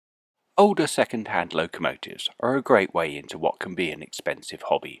Older second-hand locomotives are a great way into what can be an expensive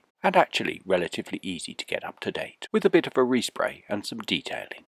hobby, and actually relatively easy to get up to date, with a bit of a respray and some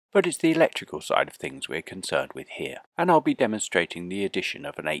detailing. But it's the electrical side of things we're concerned with here, and I'll be demonstrating the addition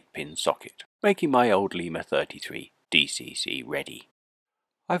of an 8-pin socket, making my old Lima 33 DCC-ready.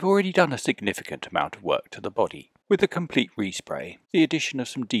 I've already done a significant amount of work to the body, with a complete respray, the addition of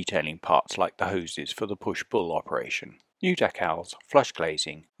some detailing parts like the hoses for the push-pull operation, new decals, flush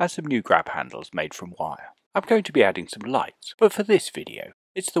glazing, and some new grab handles made from wire. I'm going to be adding some lights, but for this video,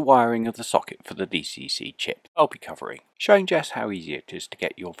 it's the wiring of the socket for the DCC chip I'll be covering, showing just how easy it is to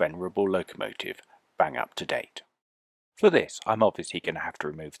get your venerable locomotive bang up to date. For this, I'm obviously going to have to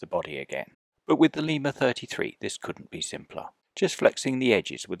remove the body again, but with the Lima 33 this couldn't be simpler. Just flexing the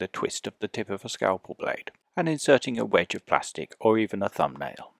edges with a twist of the tip of a scalpel blade, and inserting a wedge of plastic or even a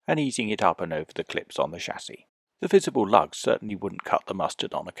thumbnail, and easing it up and over the clips on the chassis. The visible lugs certainly wouldn't cut the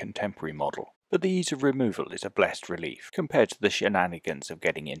mustard on a contemporary model, but the ease of removal is a blessed relief compared to the shenanigans of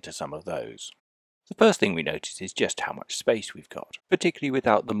getting into some of those. The first thing we notice is just how much space we've got, particularly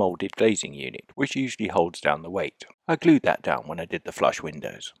without the moulded glazing unit, which usually holds down the weight. I glued that down when I did the flush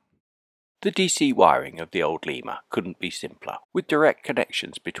windows. The DC wiring of the old Lima couldn't be simpler, with direct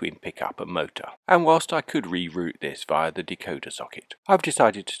connections between pickup and motor, and whilst I could reroute this via the decoder socket, I've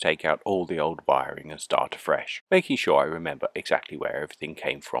decided to take out all the old wiring and start afresh, making sure I remember exactly where everything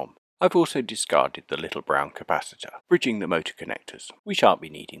came from. I've also discarded the little brown capacitor, bridging the motor connectors. We shan't be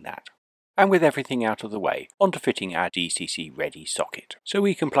needing that. And with everything out of the way, on to fitting our DCC-ready socket, so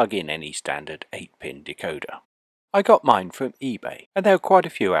we can plug in any standard 8-pin decoder. I got mine from eBay, and there are quite a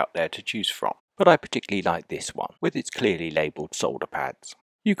few out there to choose from, but I particularly like this one, with its clearly labelled solder pads.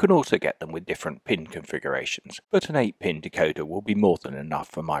 You can also get them with different pin configurations, but an 8-pin decoder will be more than enough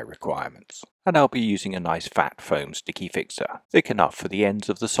for my requirements. And I'll be using a nice fat foam sticky fixer, thick enough for the ends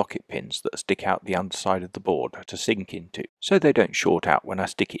of the socket pins that stick out the underside of the board to sink into, so they don't short out when I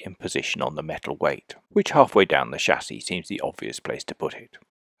stick it in position on the metal weight, which halfway down the chassis seems the obvious place to put it.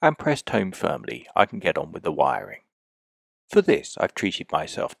 And pressed home firmly, I can get on with the wiring. For this, I've treated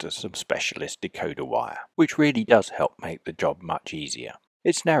myself to some specialist decoder wire, which really does help make the job much easier.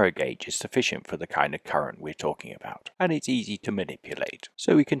 Its narrow gauge is sufficient for the kind of current we're talking about, and it's easy to manipulate,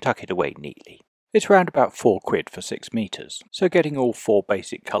 so we can tuck it away neatly. It's round about £4 for 6 meters, so getting all 4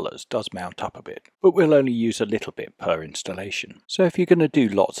 basic colours does mount up a bit, but we'll only use a little bit per installation, so if you're going to do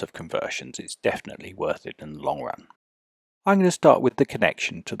lots of conversions, it's definitely worth it in the long run. I'm going to start with the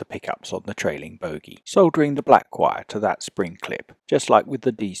connection to the pickups on the trailing bogie, soldering the black wire to that spring clip, just like with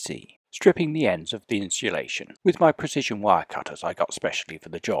the DC, stripping the ends of the insulation with my precision wire cutters I got specially for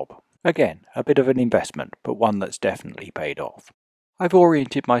the job. Again, a bit of an investment, but one that's definitely paid off. I've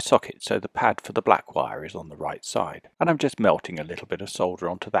oriented my socket so the pad for the black wire is on the right side, and I'm just melting a little bit of solder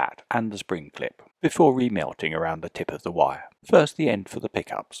onto that and the spring clip, before remelting around the tip of the wire, first the end for the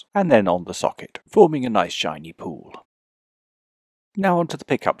pickups, and then on the socket, forming a nice shiny pool. Now onto the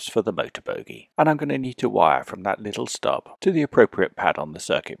pickups for the motor bogie, and I'm going to need to wire from that little stub to the appropriate pad on the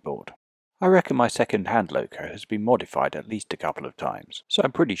circuit board. I reckon my second-hand loco has been modified at least a couple of times, so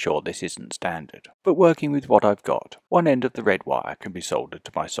I'm pretty sure this isn't standard. But working with what I've got, one end of the red wire can be soldered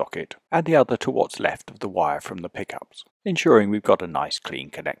to my socket, and the other to what's left of the wire from the pickups, ensuring we've got a nice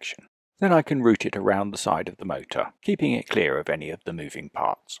clean connection. Then I can route it around the side of the motor, keeping it clear of any of the moving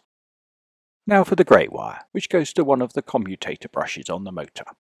parts. Now for the grey wire, which goes to one of the commutator brushes on the motor.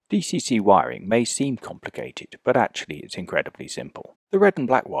 DCC wiring may seem complicated, but actually it's incredibly simple. The red and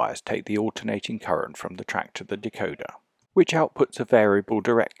black wires take the alternating current from the track to the decoder, which outputs a variable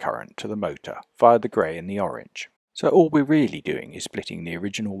direct current to the motor via the grey and the orange. So all we're really doing is splitting the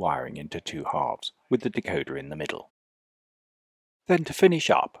original wiring into 2 halves, with the decoder in the middle. Then to finish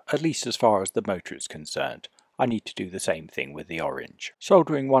up, at least as far as the motor is concerned, I need to do the same thing with the orange,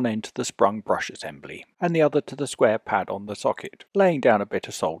 soldering one end to the sprung brush assembly and the other to the square pad on the socket, laying down a bit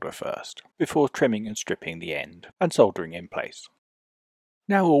of solder first, before trimming and stripping the end and soldering in place.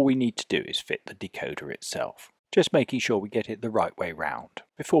 Now all we need to do is fit the decoder itself, just making sure we get it the right way round,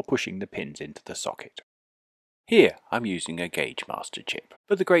 before pushing the pins into the socket. Here I'm using a Gauge Master chip,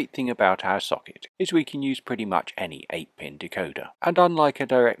 but the great thing about our socket is we can use pretty much any 8-pin decoder, and unlike a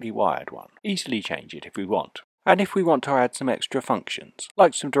directly wired one, easily change it if we want. And if we want to add some extra functions,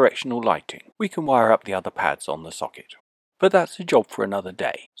 like some directional lighting, we can wire up the other pads on the socket. But that's a job for another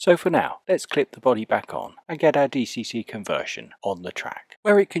day, so for now, let's clip the body back on and get our DCC conversion on the track,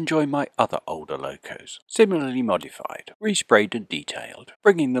 where it can join my other older locos, similarly modified, resprayed and detailed,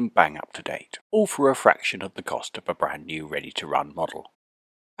 bringing them bang up to date, all for a fraction of the cost of a brand new ready to run model.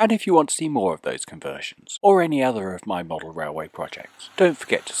 And if you want to see more of those conversions, or any other of my model railway projects, don't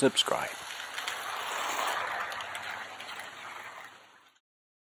forget to subscribe.